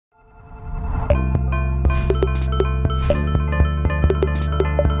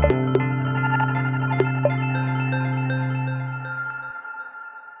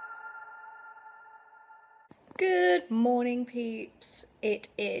Good morning, peeps. It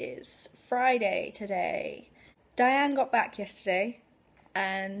is Friday today. Diane got back yesterday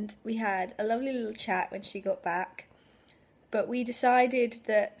and we had a lovely little chat when she got back, but we decided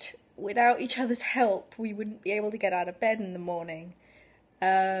that without each other's help we wouldn't be able to get out of bed in the morning.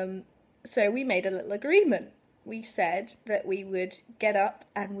 So we made a little agreement. We said that we would get up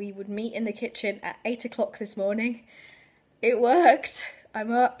and we would meet in the kitchen at 8 o'clock this morning. It worked.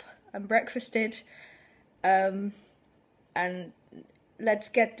 I'm up, I'm breakfasted. And let's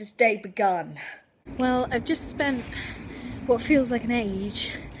get this day begun. Well, I've just spent what feels like an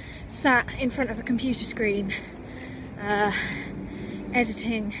age sat in front of a computer screen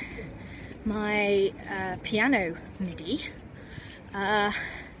editing my piano MIDI,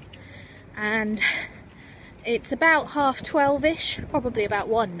 and it's about 12:30ish, probably about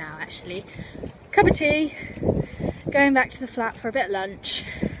 1 now actually. Cup of tea, going back to the flat for a bit of lunch,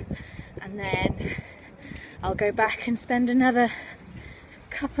 and then I'll go back and spend another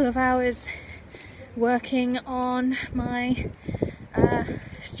couple of hours working on my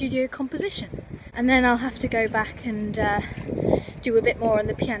studio composition. And then I'll have to go back and do a bit more on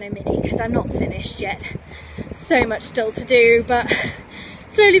the piano MIDI because I'm not finished yet. So much still to do, but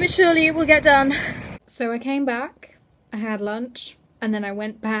slowly but surely it will get done. So I came back, I had lunch, and then I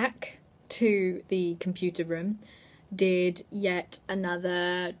went back to the computer room. Did yet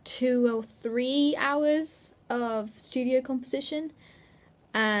another 2 or 3 hours of studio composition,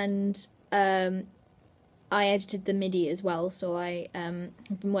 and I edited the MIDI as well, so I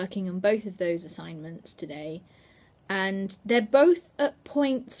have been working on both of those assignments today, and they're both at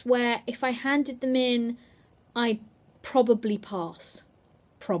points where if I handed them in I'd probably pass,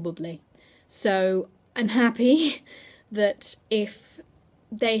 probably. So I'm happy that if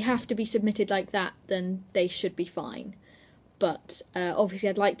they have to be submitted like that, then they should be fine. But obviously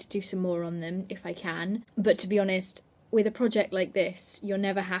I'd like to do some more on them if I can. But to be honest, with a project like this, you're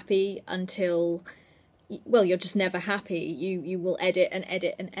never happy until, well, you're just never happy. You will edit and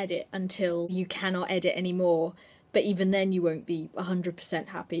edit and edit until you cannot edit anymore. But even then you won't be 100%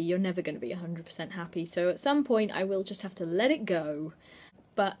 happy. You're never going to be 100% happy. So at some point I will just have to let it go.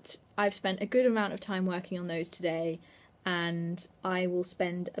 But I've spent a good amount of time working on those today, and I will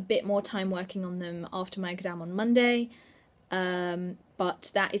spend a bit more time working on them after my exam on Monday, but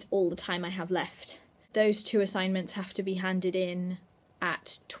that is all the time I have left. Those 2 assignments have to be handed in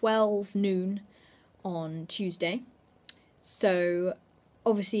at 12 noon on Tuesday, so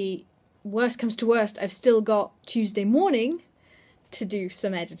obviously worst comes to worst, I've still got Tuesday morning to do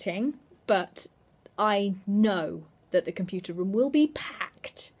some editing, but I know that the computer room will be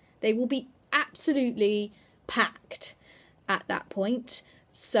packed. They will be absolutely packed at that point,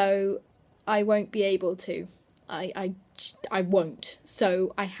 so I won't be able to. I won't.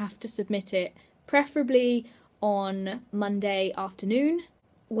 So I have to submit it preferably on Monday afternoon,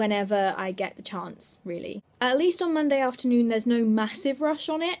 whenever I get the chance, really. At least on Monday afternoon there's no massive rush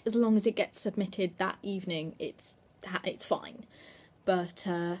on it. As long as it gets submitted that evening, it's fine. But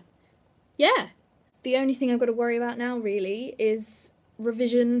yeah, the only thing I've got to worry about now really is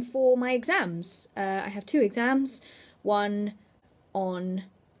revision for my exams. I have 2 exams. One on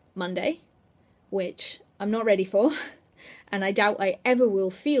Monday, which I'm not ready for, and I doubt I ever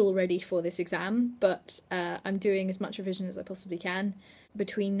will feel ready for this exam, but I'm doing as much revision as I possibly can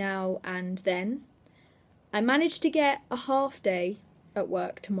between now and then. I managed to get a half day at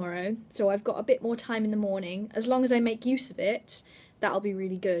work tomorrow, so I've got a bit more time in the morning. As long as I make use of it, that'll be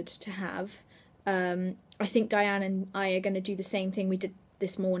really good to have. I think Diane and I are going to do the same thing we did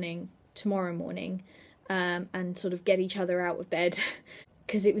this morning, tomorrow morning, and sort of get each other out of bed,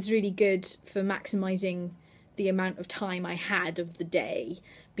 because it was really good for maximising the amount of time I had of the day,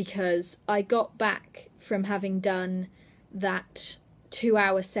 because I got back from having done that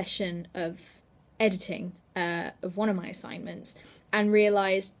 2-hour session of editing of one of my assignments and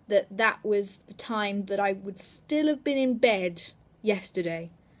realised that that was the time that I would still have been in bed yesterday.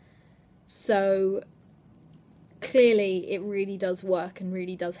 So clearly it really does work and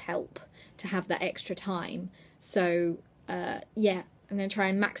really does help to have that extra time. So yeah, I'm going to try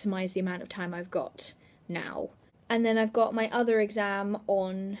and maximise the amount of time I've got now. And then I've got my other exam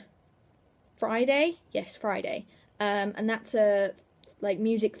on Friday. Yes, Friday. And that's a like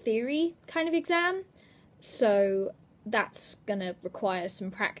music theory kind of exam. So that's going to require some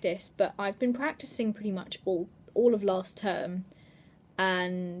practice, but I've been practising pretty much all of last term,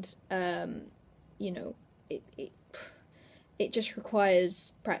 and you know, it just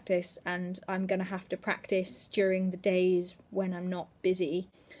requires practice, and I'm going to have to practice during the days when I'm not busy,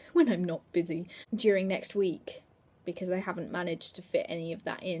 during next week, because I haven't managed to fit any of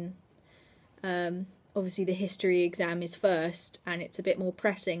that in. obviously the history exam is first, and it's a bit more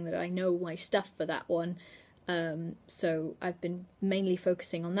pressing that I know my stuff for that one. So I've been mainly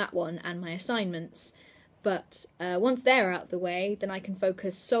focusing on that one and my assignments. But once they're out of the way, then I can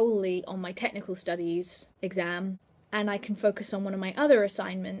focus solely on my technical studies exam, and I can focus on one of my other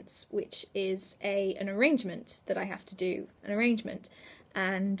assignments, which is an arrangement that I have to do,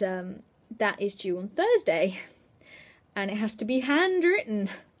 and that is due on Thursday, and it has to be handwritten,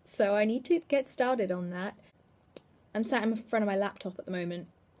 so I need to get started on that. I'm sat in front of my laptop at the moment.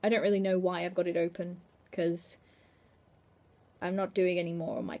 I don't really know why I've got it open, because I'm not doing any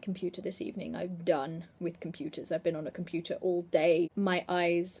more on my computer this evening. I'm done with computers. I've been on a computer all day. My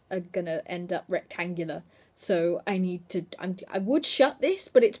eyes are gonna end up rectangular, so I need to... I would shut this,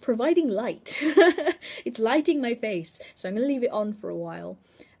 but it's providing light. It's lighting my face, so I'm gonna leave it on for a while.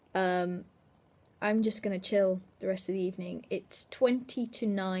 I'm just gonna chill the rest of the evening. It's 20 to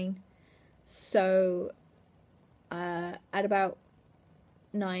 9, so at about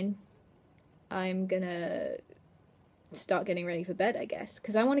 9, I'm gonna start getting ready for bed, I guess,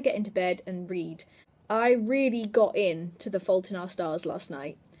 because I want to get into bed and read. I really got into The Fault in Our Stars last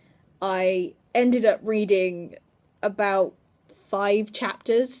night. I ended up reading about 5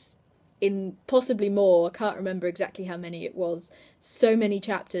 chapters, in possibly more. I can't remember exactly how many it was. So many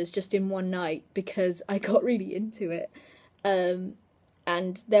chapters just in one night, because I got really into it.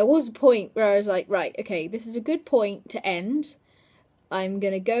 And there was a point where I was like, right, okay, this is a good point to end. I'm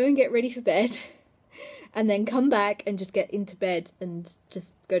gonna go and get ready for bed, and then come back and just get into bed and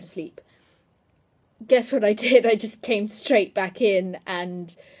just go to sleep. Guess what I did? I just came straight back in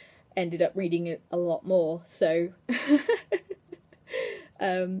and ended up reading it a lot more, so...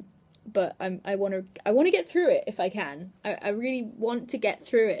 but I want to get through it if I can. I really want to get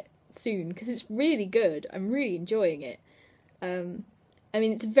through it soon, because it's really good. I'm really enjoying it. I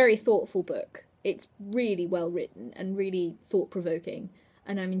mean, it's a very thoughtful book. It's really well written and really thought-provoking,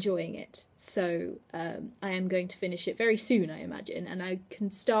 and I'm enjoying it. So I am going to finish it very soon, I imagine, and I can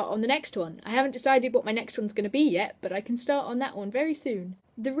start on the next one. I haven't decided what my next one's going to be yet, but I can start on that one very soon.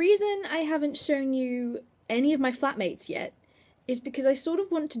 The reason I haven't shown you any of my flatmates yet is because I sort of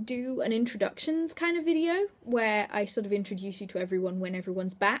want to do an introductions kind of video, where I sort of introduce you to everyone when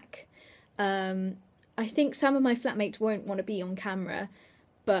everyone's back. I think some of my flatmates won't want to be on camera,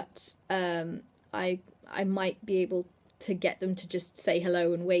 but I might be able to get them to just say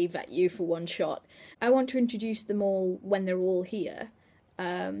hello and wave at you for one shot. I want to introduce them all when they're all here,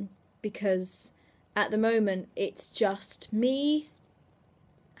 because at the moment it's just me,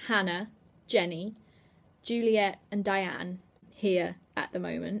 Hannah, Jenny, Juliet and Diane here at the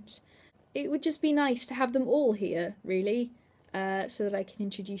moment. It would just be nice to have them all here, really, so that I can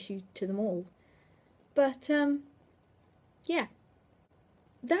introduce you to them all. But, yeah.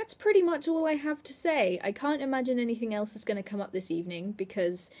 That's pretty much all I have to say. I can't imagine anything else is going to come up this evening,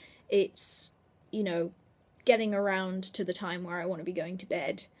 because it's, you know, getting around to the time where I want to be going to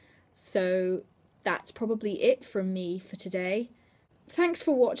bed. So that's probably it from me for today. Thanks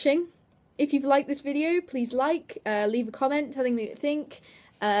for watching. If you've liked this video, please like, leave a comment telling me what you think.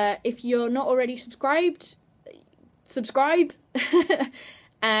 If you're not already subscribed, subscribe.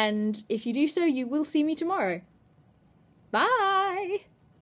 And if you do so, you will see me tomorrow. Bye!